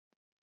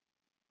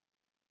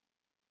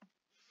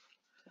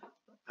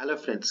Hello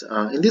friends,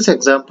 in this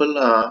example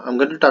I'm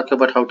going to talk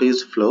about how to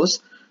use flows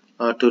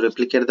to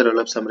replicate the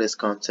roll-up summaries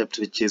concept,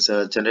 which is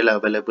generally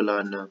available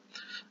on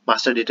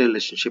master data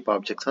relationship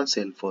objects on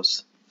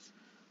Salesforce.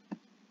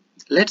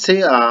 Let's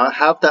say I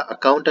have the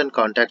account and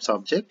contacts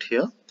object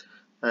here,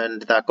 and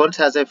the accounts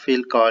has a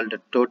field called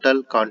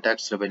total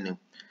contacts revenue,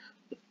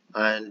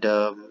 and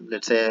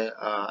let's say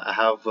I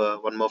have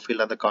one more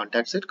field on the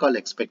contacts it called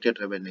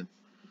expected revenue.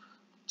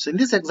 So in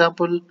this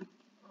example,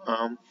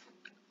 um,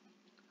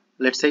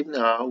 let's say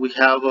we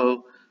have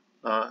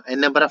a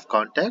number of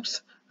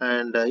contacts,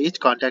 and each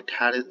contact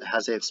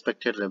has a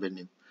expected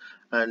revenue,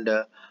 and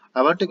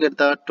I want to get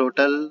the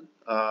total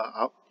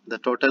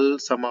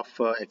sum of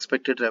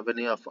expected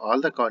revenue of all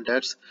the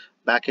contacts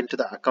back into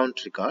the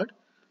account record.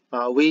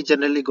 We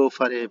generally go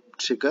for a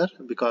trigger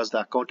because the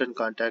account and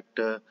contact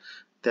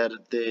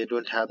they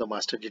don't have the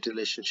master data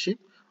relationship,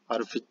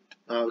 or if we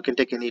can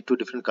take any two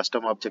different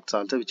custom objects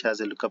also which has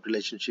a lookup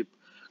relationship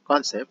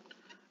concept.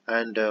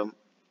 And to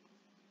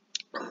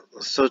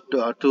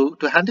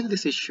handle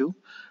this issue,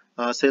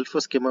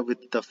 Salesforce came up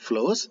with the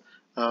flows,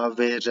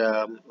 where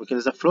we can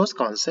use the flows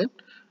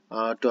concept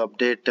to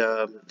update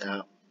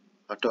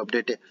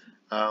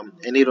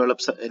any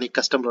any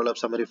custom roll-up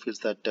summary fields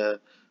that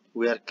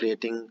we are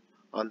creating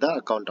on the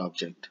account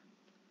object.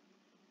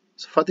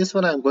 So for this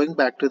one, I'm going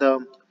back to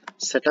the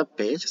setup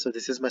page. So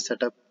this is my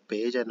setup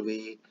page, and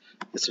we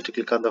just need to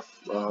click on the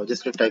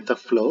just to type the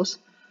flows,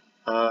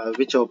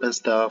 which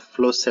opens the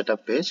flows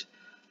setup page,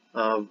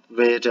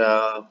 where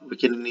we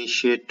can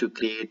initiate to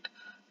create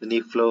the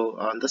new flow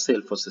on the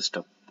Salesforce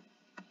system.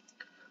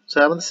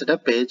 So I'm on the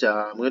setup page.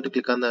 I'm going to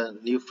click on the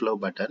new flow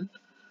button.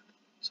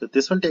 So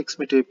this one takes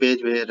me to a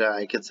page where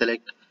I can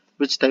select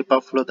which type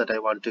of flow that I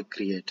want to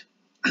create.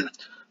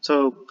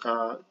 So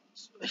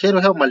here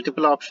we have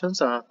multiple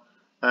options,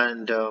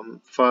 and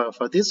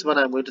for this one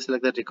I'm going to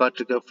select the record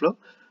trigger flow,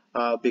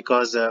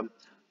 because uh,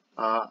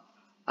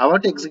 I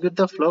want to execute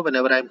the flow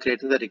whenever I'm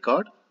creating the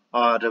record,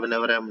 or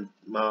whenever I'm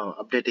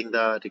updating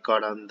the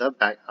record on the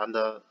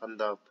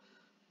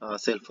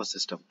Salesforce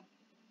system.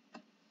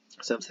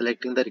 So I'm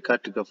selecting the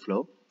record trigger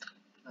flow,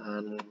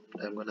 and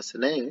I'm going to say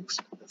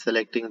next,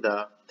 selecting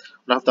the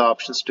one of the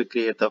options to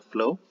create the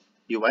flow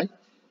UI.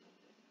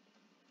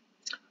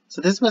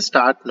 So this is my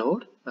start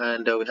node,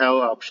 and we have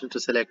an option to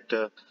select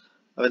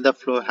when the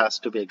flow has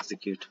to be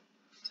executed.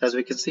 So as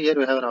we can see here,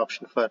 we have an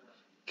option for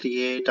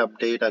create,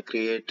 update, or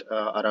create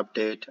or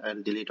update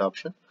and delete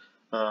option.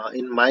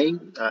 In my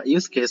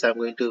use case, I'm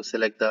going to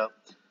select the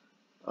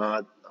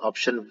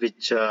option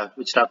which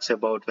talks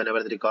about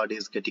whenever the record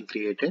is getting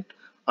created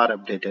or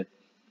updated.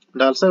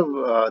 And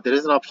also there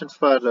is an option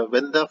for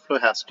when the flow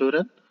has to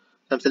run.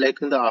 I'm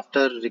selecting the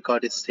after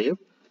record is saved.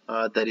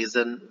 The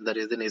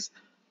reason is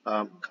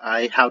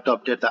I have to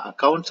update the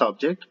accounts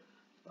object.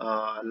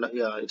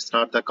 Yeah, it's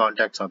not the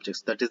contacts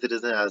objects. That is the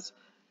reason,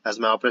 as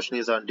my operation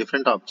is on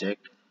different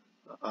object.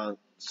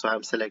 So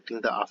I'm selecting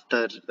the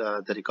after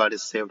the record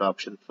is saved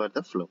option for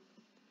the flow.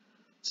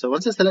 So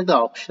once I select the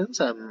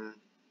options, I'm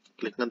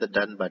clicking on the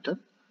done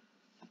button.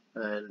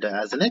 And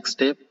as the next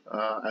step,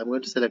 I'm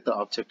going to select the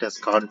object as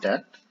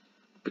contact,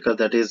 because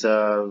that is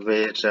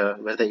where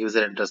the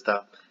user enters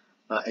the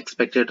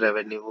expected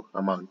revenue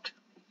amount.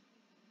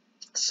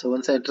 So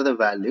once I enter the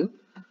value,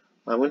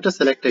 I'm going to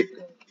select a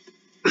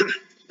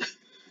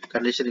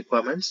condition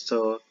requirements.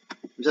 So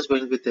I'm just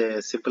going with a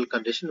simple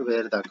condition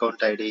where the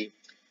account ID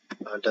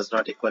does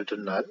not equal to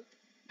null.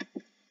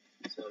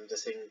 So I'm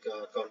just saying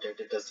account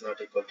ID does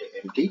not equal to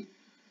empty,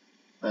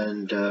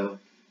 and I'm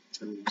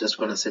just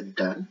going to set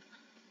done.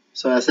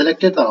 So I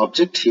selected the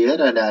object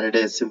here and added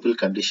a simple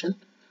condition,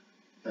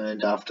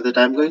 and after that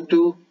I'm going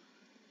to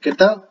get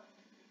the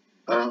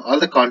all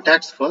the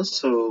contacts first.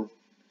 So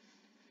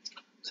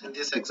in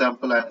this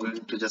example, I'm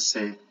going to just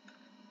say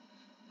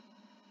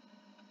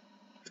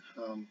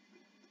um,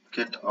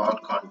 get all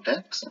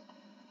contacts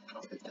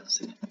of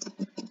agency,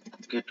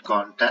 get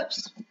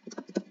contacts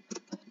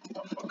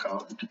of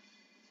account.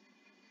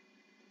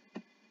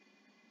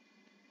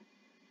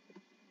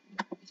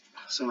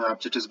 So my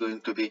object is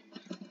going to be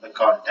a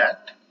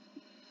contact.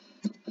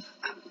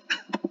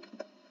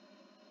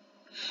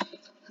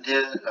 And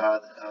here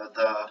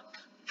the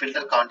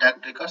filter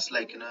contact records,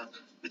 like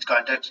which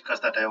contact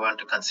records that I want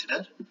to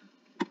consider.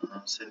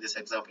 So in this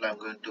example, I'm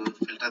going to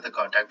filter the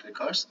contact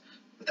records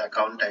with the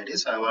account ID.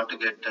 So I want to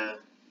get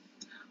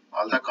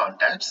all the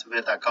contacts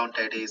where the account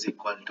ID is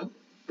equal to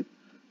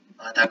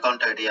the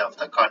account ID of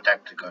the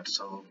contact record.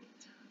 So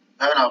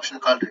I have an option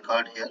called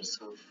record here.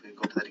 So if we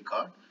go to the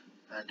record,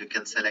 and you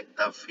can select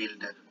the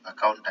field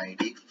account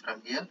ID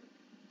from here.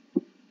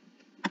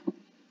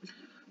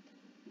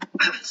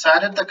 So I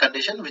added the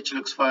condition which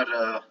looks for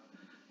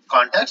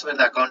contacts where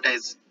the account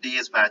ID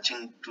is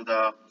matching to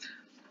the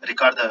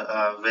record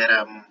where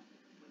I'm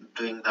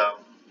doing the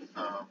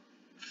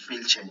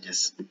field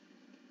changes.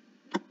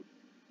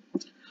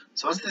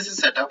 So once this is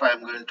set up,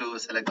 I'm going to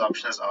select the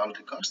option as all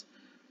records,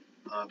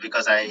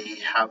 because I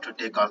have to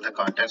take all the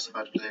contacts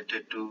for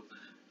related to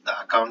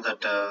the account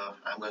that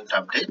I'm going to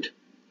update.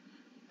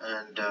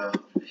 And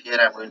here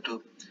I'm going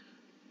to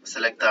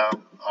select the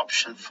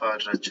option for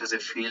choose a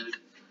field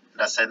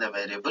and assign a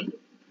variable.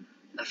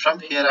 And from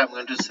here, I'm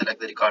going to select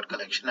the record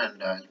collection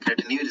and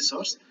create a new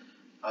resource,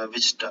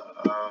 which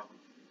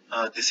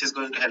this is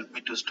going to help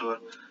me to store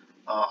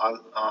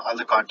all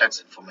the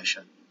contacts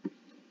information.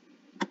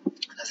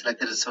 I select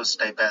the resource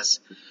type as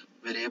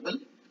variable,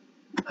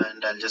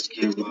 and I'll just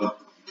give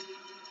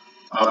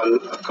all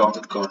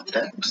account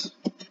contacts.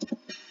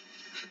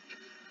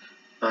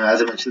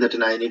 As I mentioned that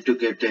I need to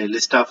get a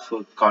list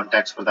of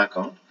contacts for the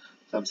account.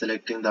 So I'm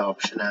selecting the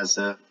option as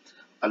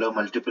allow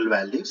multiple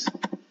values.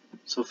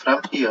 So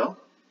from here,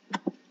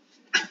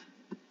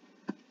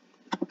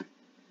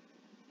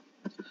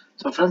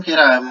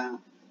 I'm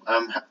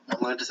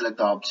going to select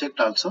the object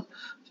also.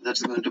 So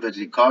that's going to be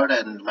record,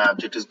 and my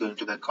object is going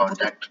to be a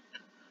contact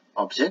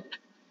object.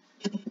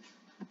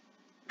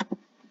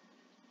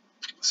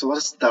 So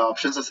once the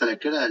options are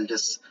selected, I'll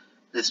just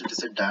listen to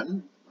say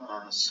done.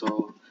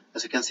 So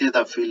as you can see,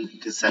 the field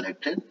is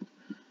selected,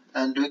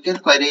 and we can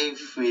query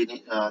if we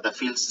the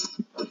fields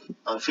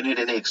if we need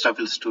any extra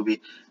fields to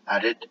be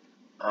added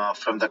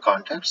from the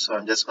contact. So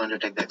I'm just going to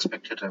take the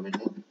expected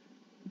revenue.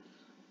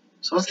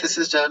 So once this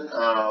is done,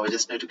 we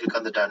just need to click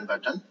on the done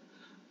button.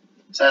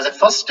 So as a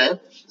first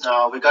step,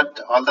 we got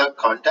all the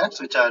contacts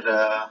which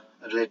are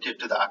related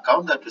to the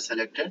account that we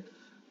selected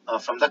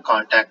from the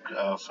contact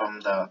from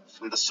the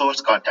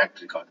source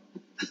contact record.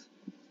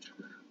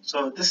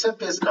 So this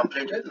step is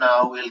completed.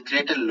 Now we'll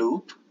create a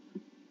loop.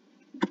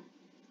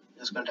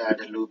 Just going to add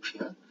a loop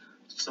here.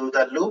 So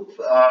the loop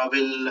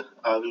will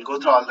go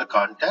through all the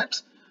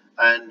contacts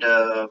and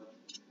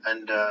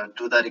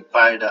do the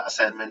required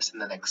assignments in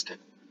the next step.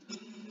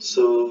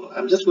 So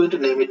I'm just going to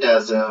name it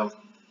as a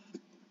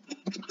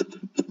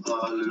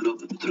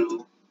loop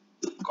through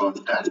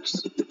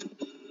contacts,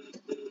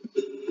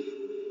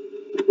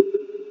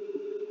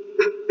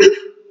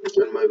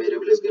 and my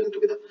variable is going to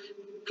be the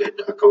get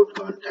account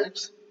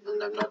contacts,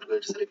 and I'm not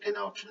going to select any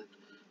option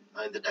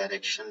in the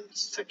directions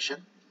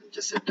section.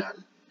 Just say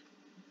done.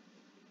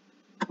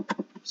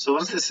 So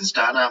once this is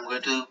done, I'm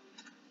going to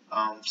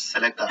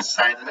select the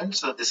assignment.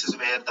 So this is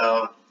where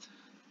the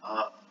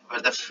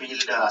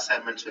field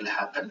assignments will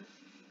happen.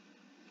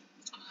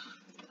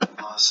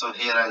 So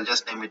here I'll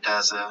just name it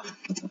as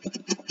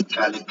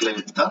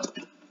calculate the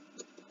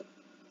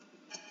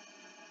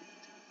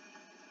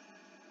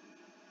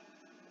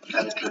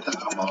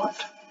amount.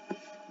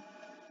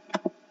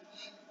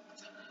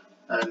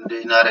 And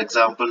in our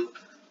example,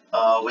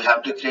 we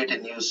have to create a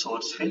new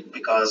source field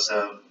because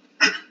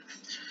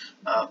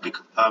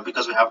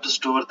we have to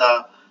store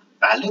the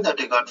value that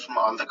we got from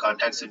all the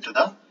contacts into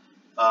the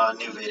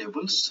new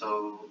variables.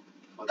 So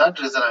for that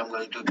reason, I'm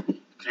going to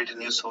create a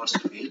new source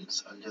field.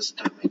 So I'll just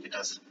make it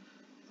as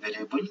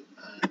variable,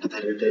 and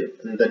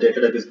the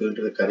data type is going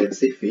to the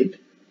currency field,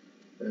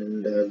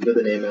 and give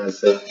the name as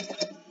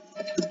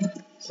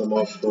sum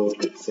of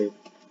let's say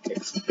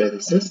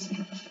expenses,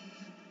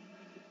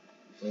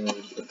 and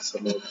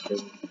sum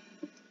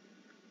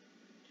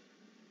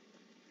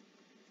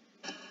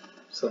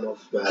of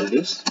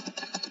values.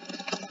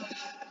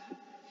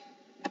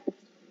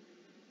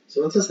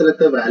 So once I select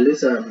the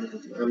values,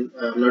 I'm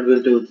not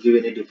going to give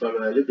any default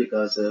value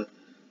because it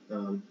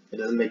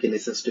doesn't make any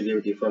sense to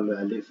give default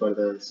value for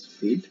the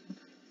field.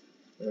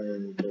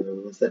 And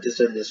once that is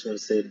done, just going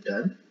to say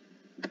done.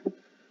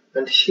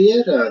 And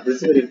here, this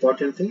is a very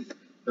important thing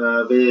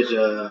where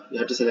you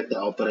have to select the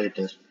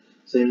operator.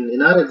 So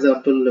in our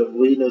example,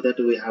 we know that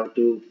we have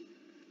to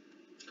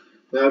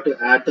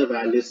add the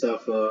values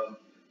of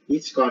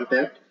each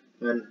contact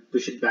and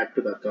push it back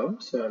to the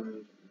account.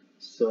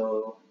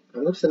 So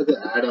I'm going to select the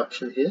add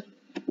option here,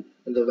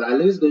 and the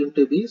value is going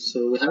to be,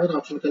 so we have an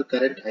option called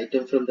current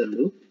item from the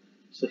loop.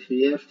 So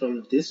here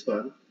from this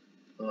one,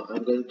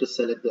 I'm going to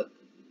select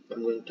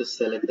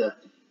the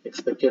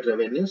expected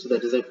revenue. So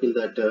that is I feel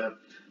that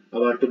I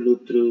want to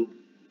loop through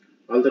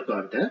all the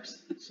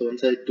contacts. So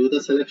once I do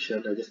the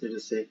selection, I just need to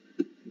say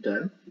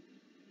done.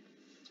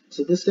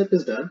 So this step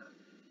is done.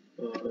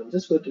 I'm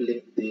just going to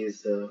link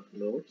these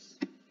nodes.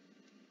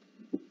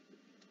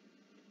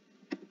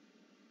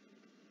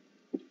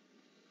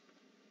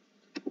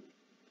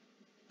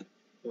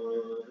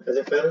 As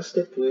a final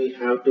step, we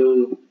have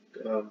to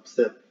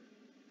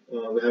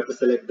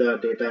select the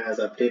data as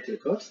update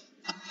records.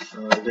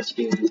 Just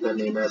give the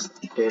name as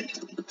update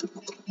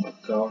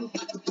account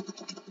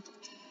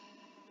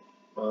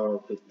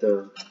with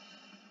the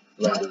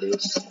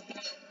values.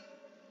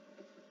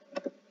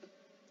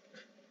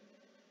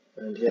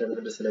 And here I'm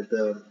going to select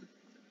the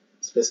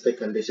specific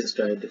conditions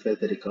to identify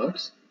the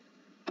records.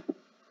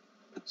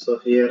 So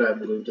here I'm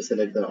going to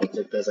select the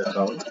object as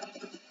account.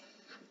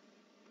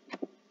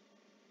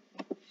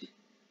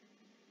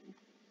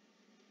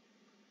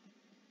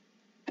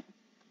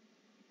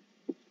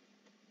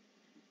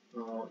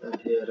 And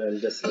here I'll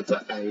just select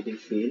the ID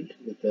field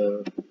with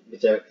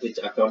which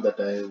account that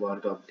I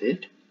want to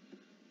update.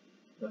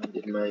 And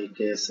in my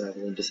case, I'm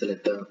going to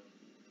select the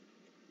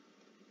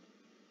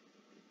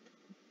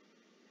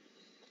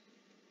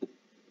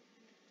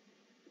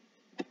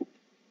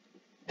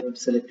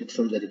select it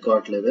from the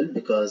record level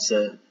because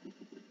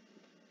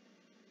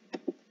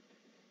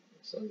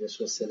I'm just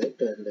going to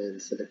select and I'll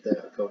select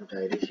the account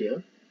ID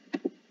here.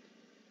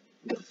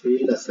 The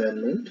field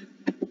assignment,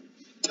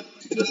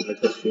 just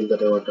select the field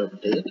that I want to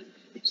update.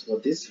 So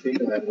for this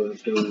field, I'm going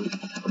to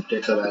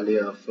update the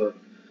value of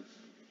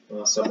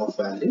sum of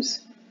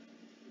values.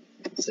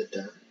 Set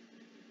done.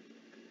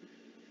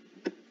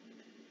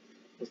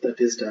 If that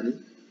is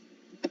done,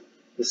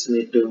 just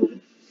need to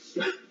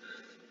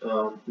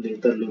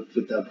link the loop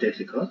with the update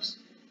records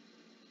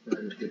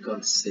and click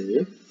on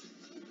save.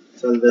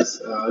 So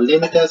this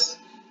limit as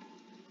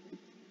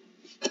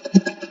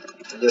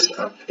just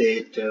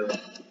update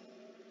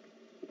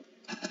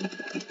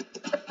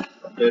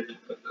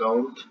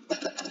account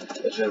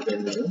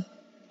revenue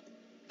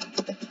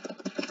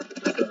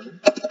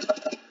from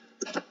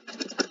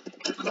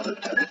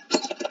contact.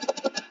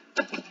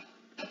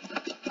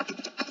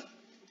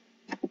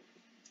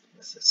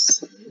 This is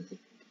save.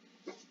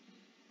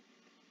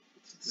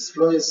 This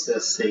flow is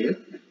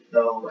saved.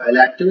 Now I'll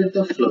activate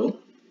the flow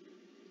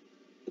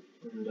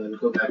and I'll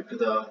go back to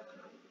the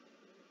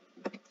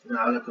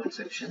all account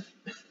section.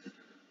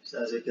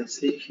 So as you can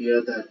see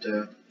here that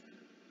there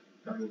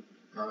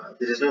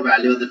is no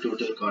value of the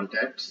total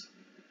contacts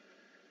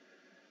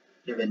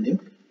revenue.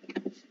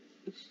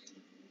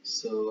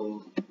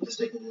 So just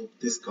taking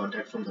this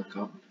contact from the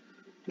account,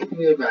 give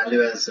me a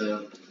value as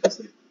say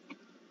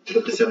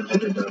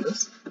 $2,700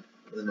 as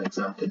an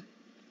example,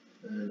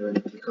 and when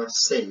you click on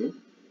save,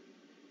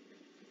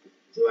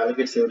 the value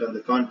gets saved on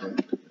the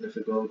contact. And if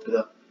you go to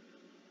the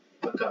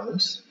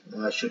accounts,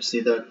 I should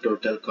see the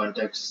total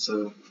contacts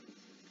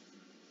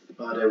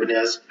revenue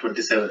as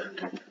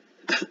 2,700.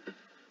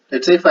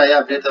 Let's say if I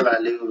update the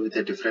value with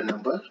a different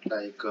number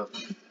like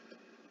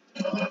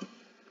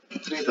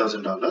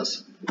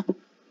 $3,000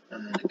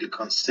 and click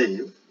on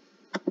save,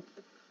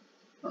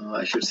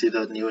 I should see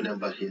the new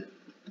number here.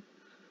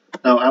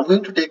 Now I'm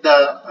going to take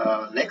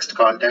the next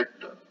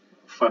contact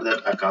for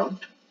that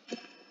account.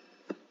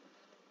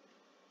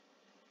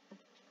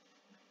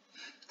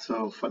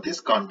 So for this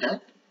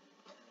contact,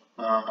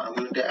 I'm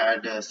going to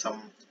add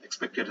some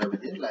expected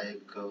revenue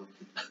like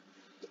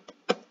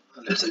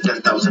let's say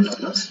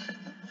 $10,000,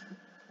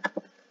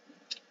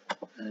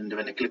 and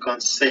when I click on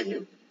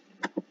save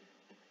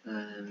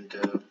and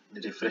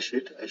refresh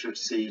it, I should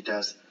see it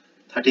as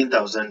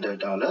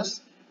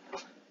 $13,000.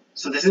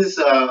 So this is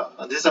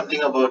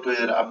something about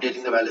where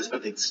updating the values for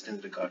the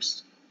existing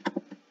records.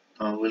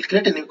 We'll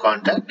create a new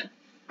contact.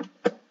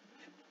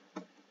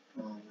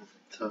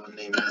 So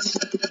name as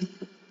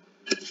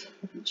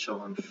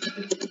John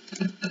Phil,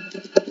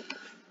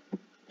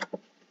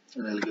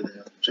 and I'll give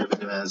the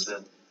revenue as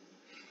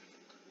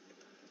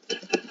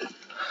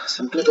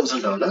simply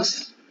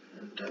 $1,000,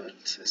 and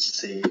it says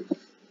save.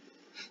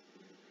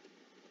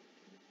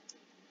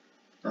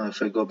 Now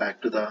if I go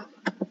back to the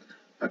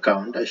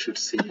account, I should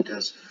see it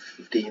as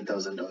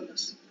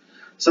 $15,000.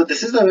 So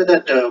this is the way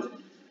that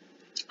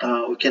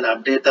we can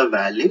update the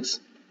values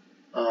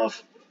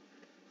of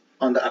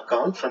on the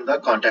account from the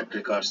contact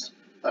records.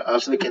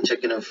 Also we can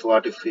check if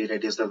we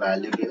reduce the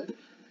value here.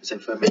 So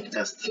if I make it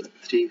as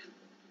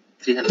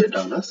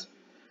 $300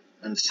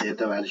 and save,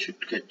 the value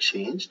should get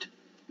changed.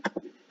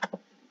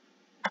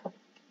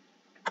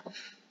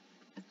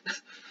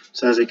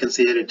 So as you can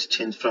see here, it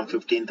changed from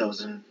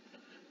 $15,000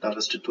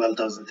 to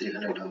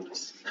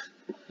 $12,300.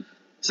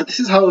 So this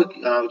is how we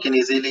can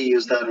easily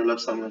use the roll-up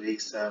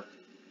summaries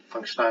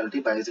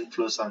functionality by using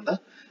flows on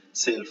the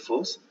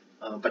Salesforce.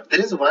 But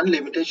there is one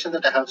limitation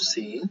that I have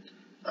seen.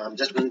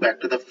 Just going back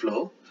to the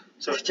flow.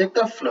 So if check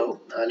the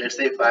flow, let's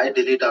say if I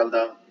delete all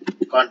the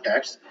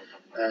contacts,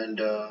 and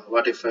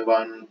what if I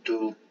want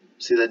to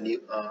see the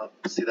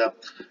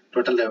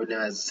total revenue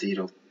as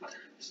 0?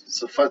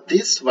 So for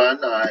this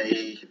one,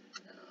 I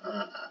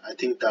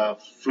think the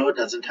flow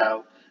doesn't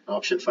have an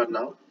option for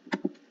now,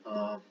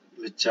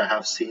 which I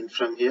have seen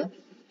from here.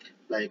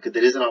 Like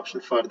there is an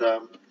option for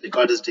the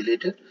record is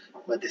deleted,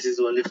 but this is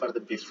only for the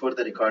before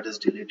the record is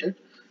deleted.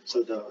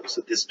 So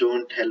this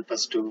don't help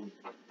us to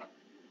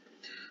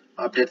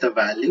update the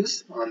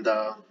values on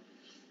the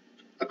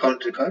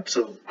account record.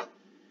 So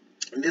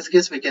in this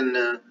case we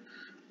can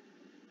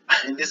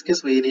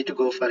we need to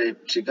go for a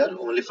trigger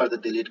only for the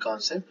delete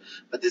concept,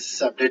 but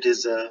this update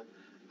is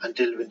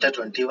until winter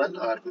 21,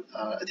 or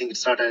I think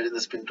it's not added in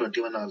the spring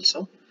 21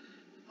 also.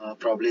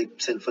 Probably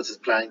Salesforce is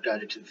planning to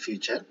add it in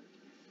future.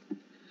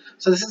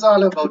 So this is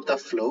all about the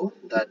flow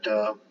that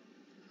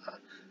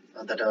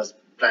that I was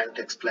planning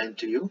to explain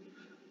to you.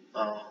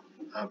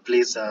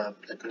 Please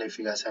let me know if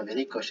you guys have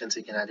any questions.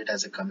 You can add it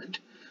as a comment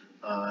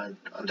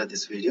under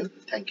this video.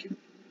 Thank you.